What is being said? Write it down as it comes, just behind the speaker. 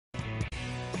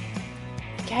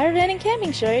Caravan and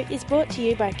Camping Show is brought to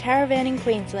you by Caravan in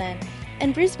Queensland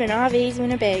and Brisbane RVs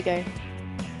Winnebago.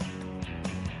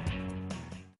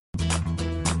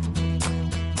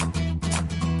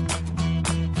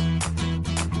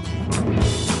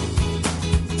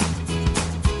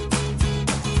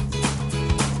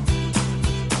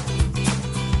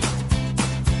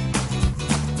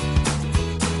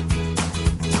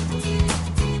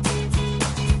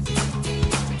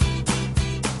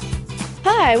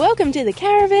 Hi, welcome to the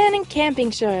Caravan and Camping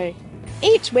Show.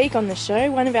 Each week on the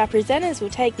show, one of our presenters will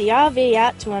take the RV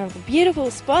out to one of the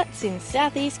beautiful spots in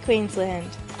southeast Queensland.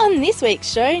 On this week's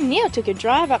show, Neil took a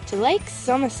drive up to Lake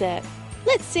Somerset.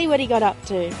 Let's see what he got up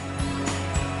to.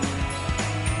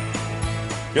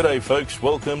 G'day folks,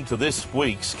 welcome to this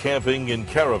week's Camping and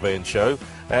Caravan Show.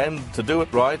 And to do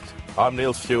it right, I'm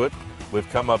Neil Stewart. We've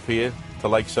come up here to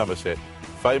Lake Somerset,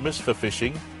 famous for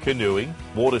fishing, canoeing,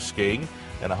 water skiing,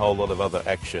 and a whole lot of other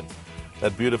action.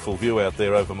 That beautiful view out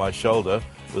there over my shoulder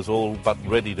was all but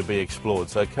ready to be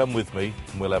explored, so come with me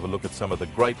and we'll have a look at some of the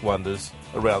great wonders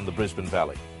around the Brisbane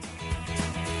Valley.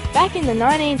 Back in the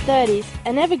 1930s,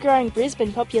 an ever-growing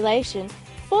Brisbane population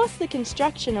forced the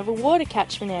construction of a water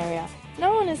catchment area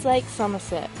known as Lake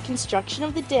Somerset. Construction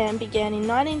of the dam began in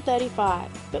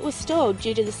 1935, but was stalled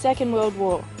due to the Second World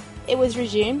War. It was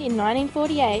resumed in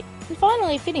 1948 and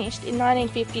finally finished in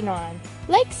 1959.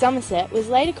 Lake Somerset was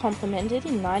later complemented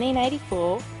in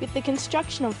 1984 with the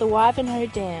construction of the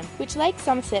Wivenhoe Dam, which Lake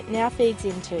Somerset now feeds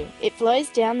into. It flows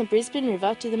down the Brisbane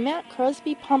River to the Mount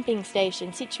Crosby pumping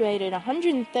station situated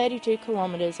 132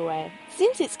 kilometres away.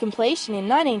 Since its completion in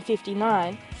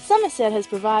 1959, Somerset has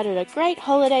provided a great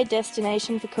holiday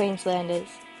destination for Queenslanders.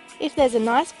 If there's a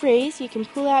nice breeze, you can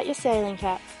pull out your sailing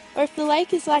cap, or if the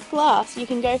lake is like glass, you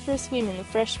can go for a swim in the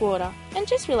fresh water and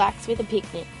just relax with a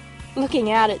picnic,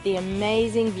 looking out at the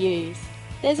amazing views.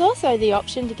 There's also the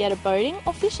option to get a boating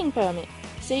or fishing permit,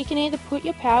 so you can either put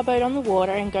your powerboat on the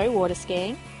water and go water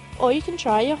skiing, or you can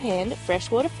try your hand at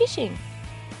freshwater fishing.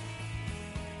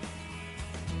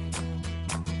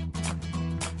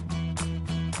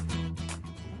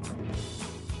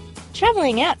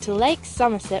 Travelling out to Lake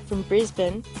Somerset from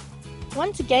Brisbane,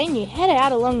 once again you head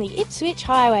out along the Ipswich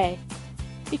Highway,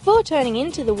 before turning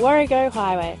into the Warrego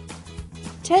Highway.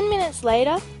 10 minutes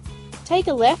later, take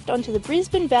a left onto the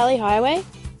Brisbane Valley Highway,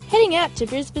 heading out to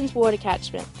Brisbane's water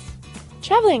catchments.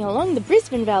 Travelling along the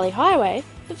Brisbane Valley Highway,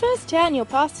 the first town you'll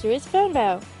pass through is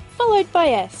Fernvale, followed by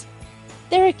Esk.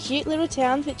 There are cute little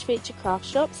towns which feature craft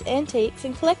shops, antiques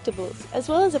and collectibles, as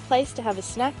well as a place to have a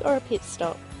snack or a pit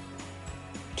stop.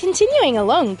 Continuing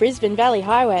along Brisbane Valley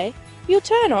Highway, you'll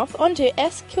turn off onto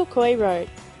Esk-Kilcoy Road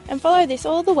and follow this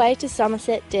all the way to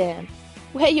Somerset Dam,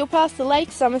 where you'll pass the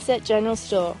Lake Somerset General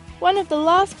Store, one of the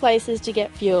last places to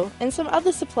get fuel and some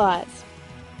other supplies.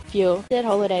 Fuel at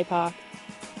Holiday Park.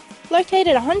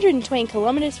 Located 120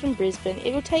 kilometres from Brisbane,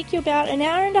 it will take you about an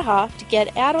hour and a half to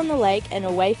get out on the lake and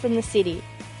away from the city.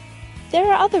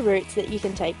 There are other routes that you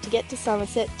can take to get to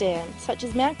Somerset Dam, such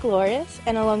as Mount Glorious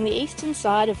and along the eastern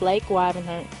side of Lake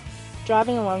Wivenhoe,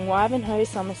 driving along Wivenhoe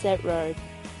Somerset Road.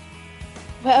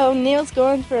 Well, Neil's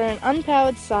gone for an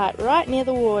unpowered site right near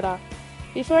the water.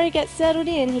 Before he gets settled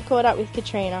in, he caught up with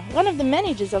Katrina, one of the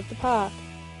managers of the park.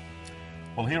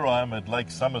 Well, here I am at Lake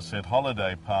Somerset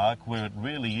Holiday Park, where it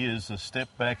really is a step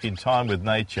back in time with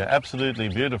nature. Absolutely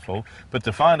beautiful. But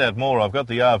to find out more, I've got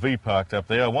the RV parked up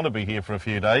there. I want to be here for a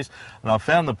few days. And I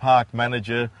found the park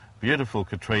manager, beautiful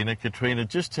Katrina. Katrina,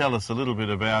 just tell us a little bit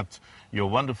about your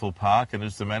wonderful park, and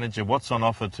as the manager, what's on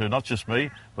offer to not just me,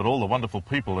 but all the wonderful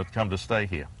people that come to stay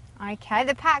here. Okay,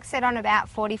 the park's set on about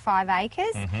 45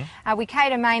 acres. We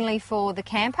cater mainly for the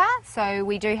camper, so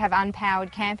we do have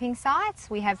unpowered camping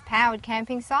sites, we have powered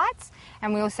camping sites,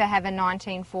 and we also have a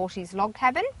 1940s log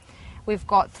cabin. We've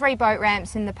got 3 boat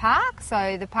ramps in the park,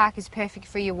 so the park is perfect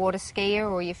for your water skier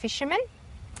or your fisherman.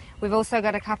 We've also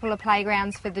got a couple of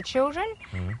playgrounds for the children.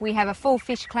 We have a full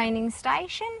fish cleaning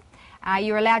station.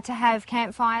 You're allowed to have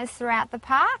campfires throughout the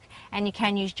park, and you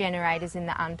can use generators in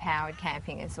the unpowered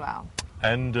camping as well.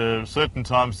 And certain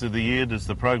times of the year, does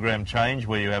the program change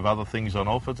where you have other things on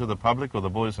offer to the public or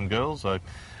the boys and girls?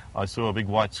 I saw a big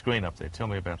white screen up there. Tell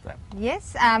me about that.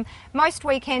 Yes, most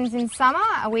weekends in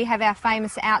summer we have our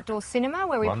famous outdoor cinema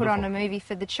where we put on a movie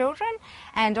for the children,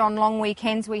 and on long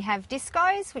weekends we have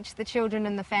discos, which the children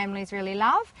and the families really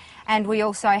love, and we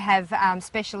also have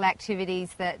special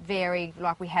activities that vary,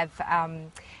 like we have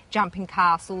jumping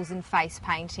castles and face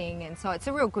painting, and so it's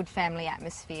a real good family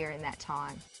atmosphere in that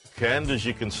time. And as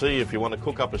you can see, if you want to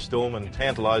cook up a storm and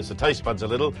tantalise the taste buds a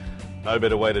little, no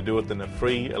better way to do it than a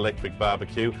free electric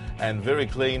barbecue and very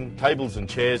clean tables and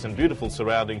chairs and beautiful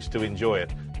surroundings to enjoy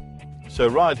it. So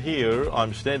right here,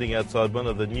 I'm standing outside one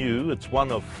of the new, it's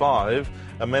one of 5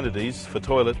 amenities for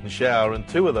toilet and shower, and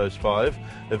 2 of those 5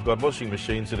 have got washing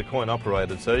machines that are coin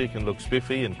operated, so you can look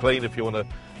spiffy and clean if you want to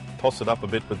toss it up a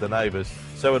bit with the neighbours.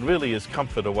 So it really is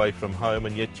comfort away from home,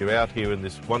 and yet you're out here in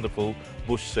this wonderful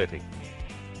bush setting.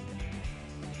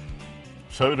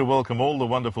 So to welcome all the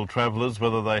wonderful travellers,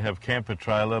 whether they have camper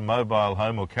trailer, mobile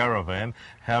home or caravan,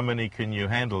 how many can you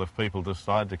handle if people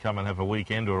decide to come and have a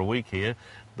weekend or a week here?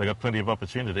 They've got plenty of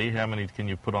opportunity. How many can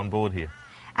you put on board here?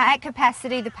 At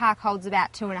capacity, the park holds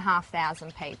about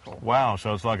 2,500 people. Wow,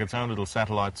 so it's like its own little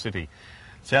satellite city.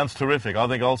 Sounds terrific. I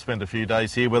think I'll spend a few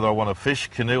days here, whether I want to fish,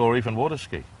 canoe or even water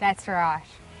ski. That's right.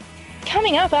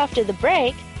 Coming up after the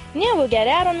break, Neil will get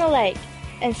out on the lake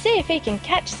and see if he can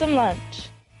catch some lunch.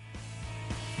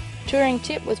 Touring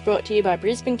Tip was brought to you by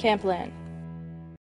Brisbane Camperland.